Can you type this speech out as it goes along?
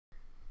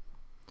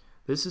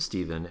This is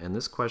Stephen, and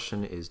this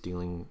question is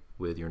dealing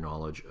with your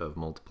knowledge of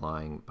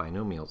multiplying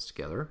binomials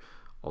together,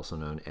 also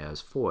known as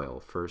FOIL,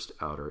 first,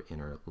 outer,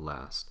 inner,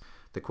 last.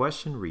 The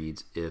question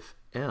reads, if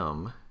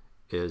m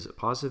is a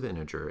positive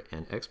integer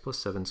and x plus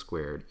 7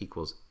 squared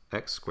equals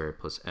x squared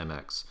plus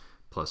mx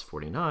plus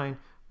 49,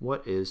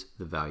 what is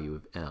the value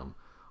of m?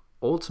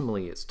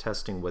 Ultimately, it's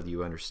testing whether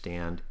you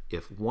understand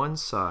if one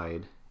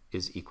side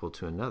is equal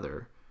to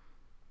another,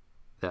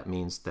 that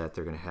means that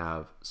they're going to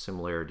have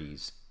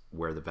similarities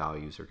where the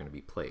values are going to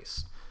be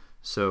placed.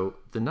 So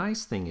the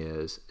nice thing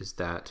is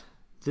that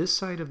this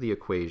side of the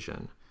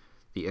equation,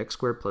 the x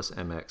squared plus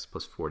mx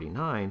plus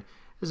 49,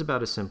 is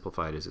about as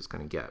simplified as it's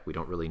going to get. We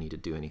don't really need to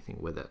do anything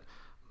with it.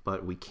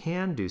 But we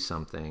can do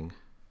something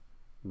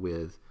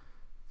with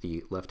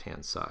the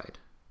left-hand side,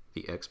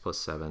 the x plus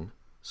 7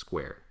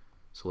 squared.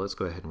 So let's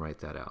go ahead and write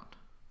that out.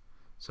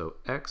 So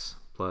x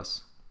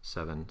plus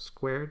 7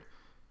 squared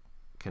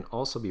can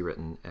also be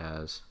written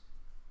as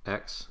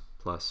x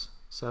plus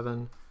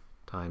 7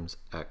 times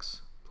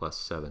x plus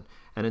 7.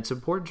 And it's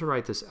important to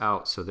write this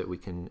out so that we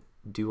can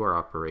do our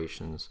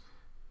operations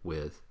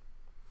with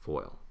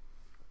FOIL.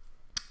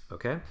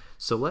 Okay,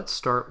 so let's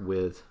start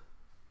with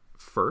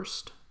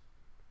first.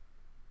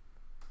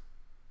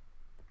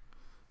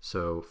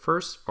 So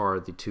first are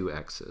the two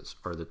x's,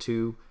 are the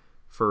two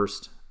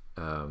first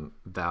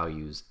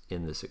values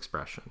in this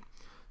expression.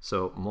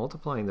 So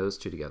multiplying those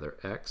two together,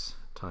 x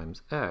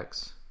times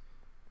x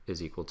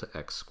is equal to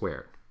x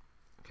squared.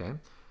 Okay,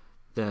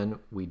 then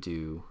we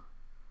do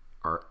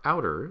our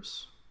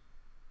outers,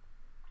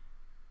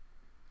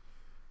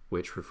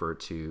 which refer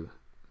to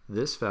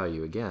this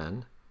value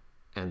again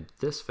and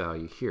this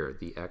value here,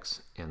 the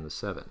x and the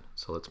 7.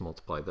 So let's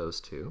multiply those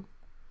two,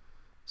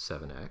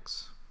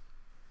 7x.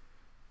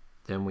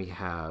 Then we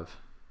have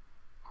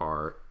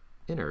our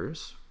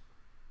inners,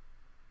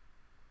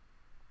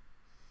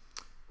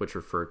 which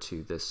refer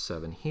to this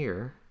 7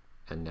 here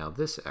and now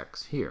this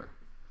x here.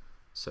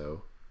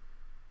 So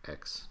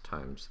x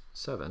times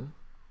 7,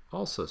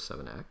 also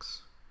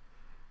 7x.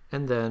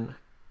 And then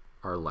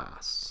our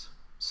lasts,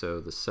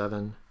 so the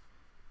 7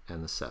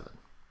 and the 7,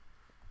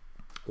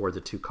 or the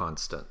two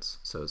constants.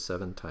 So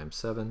 7 times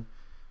 7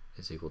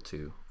 is equal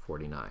to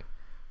 49.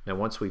 Now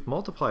once we've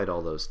multiplied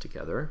all those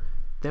together,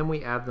 then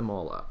we add them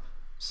all up.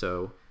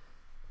 So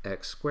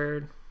x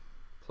squared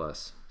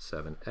plus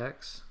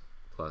 7x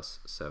plus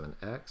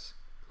 7x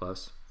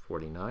plus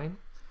 49.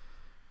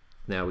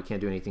 Now we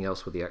can't do anything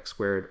else with the x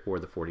squared or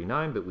the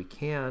 49, but we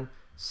can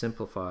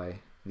simplify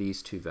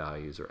these two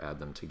values or add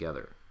them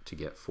together to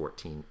get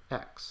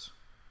 14x.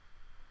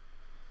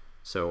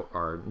 So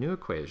our new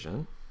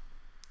equation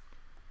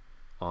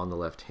on the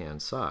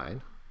left-hand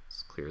side,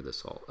 let's clear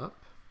this all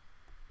up,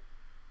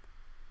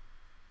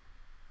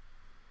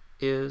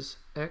 is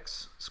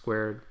x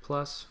squared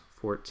plus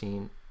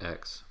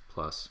 14x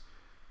plus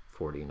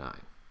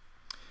 49.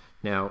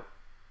 Now,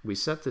 we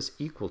set this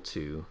equal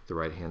to the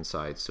right-hand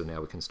side, so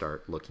now we can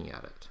start looking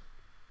at it.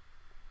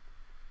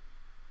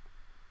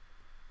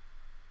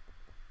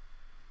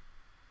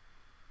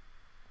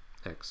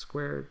 X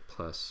squared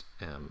plus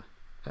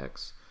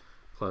mx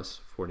plus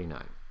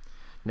 49.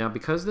 Now,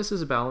 because this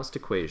is a balanced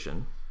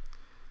equation,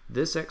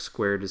 this x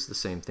squared is the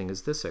same thing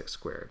as this x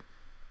squared.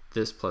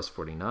 This plus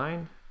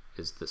 49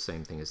 is the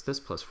same thing as this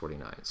plus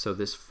 49. So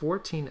this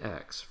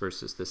 14x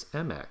versus this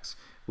mx,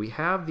 we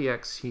have the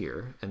x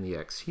here and the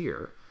x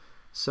here.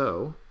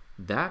 So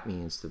that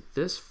means that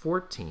this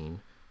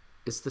 14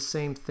 is the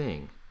same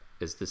thing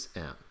as this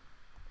m.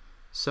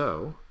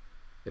 So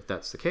if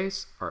that's the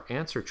case, our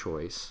answer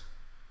choice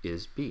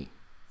is B,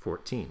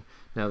 14.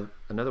 Now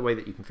another way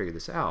that you can figure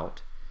this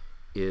out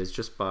is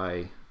just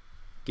by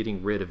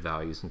getting rid of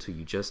values until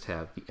you just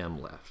have the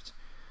m left.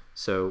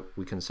 So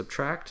we can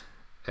subtract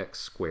x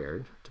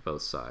squared to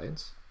both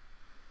sides.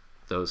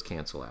 Those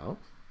cancel out.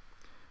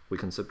 We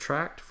can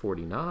subtract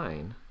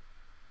 49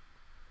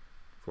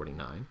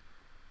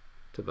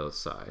 to both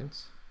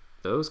sides.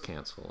 Those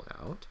cancel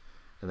out.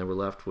 And then we're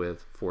left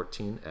with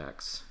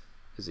 14x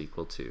is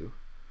equal to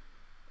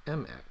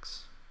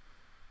mx.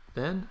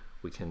 Then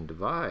we can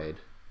divide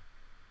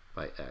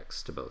by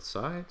x to both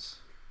sides,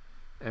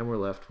 and we're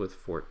left with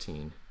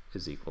 14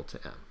 is equal to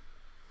m.